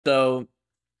So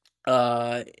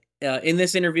uh, in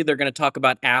this interview, they're going to talk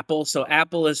about Apple. So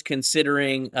Apple is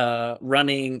considering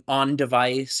running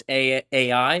on-device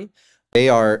AI. They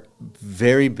are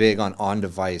very big on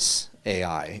on-device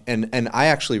AI, and I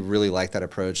actually really like that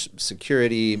approach.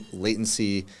 Security,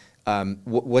 latency.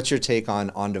 What's your take on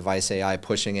on-device AI,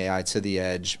 pushing AI to the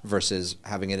edge versus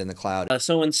having it in the cloud?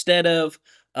 So instead of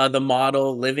the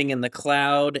model living in the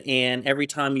cloud, and every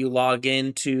time you log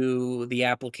into the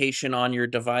application on your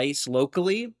device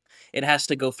locally, it has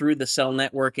to go through the cell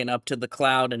network and up to the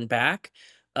cloud and back.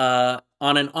 On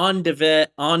an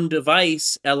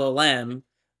on-device LLM,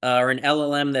 or an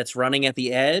LLM that's running at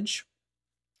the edge,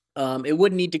 it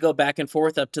wouldn't need to go back and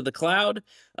forth up to the cloud.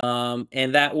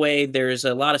 And that way, there's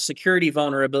a lot of security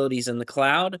vulnerabilities in the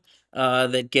cloud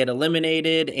that get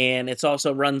eliminated, and it's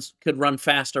also could run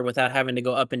faster without having to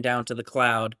go up and down to the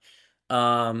cloud,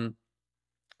 um,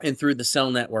 and through the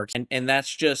cell networks. And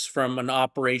that's just from an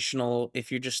operational, if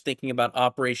you're just thinking about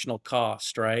operational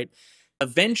cost, right?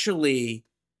 Eventually,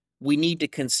 we need to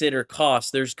consider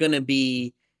cost. There's going to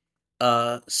be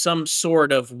some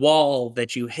sort of wall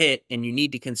that you hit, and you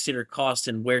need to consider cost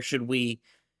and where should we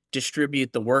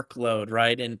distribute the workload,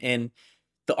 right? And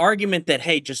the argument that,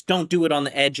 hey, just don't do it on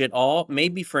the edge at all,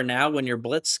 maybe for now when you're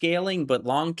blitz scaling, but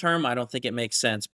long term, I don't think it makes sense.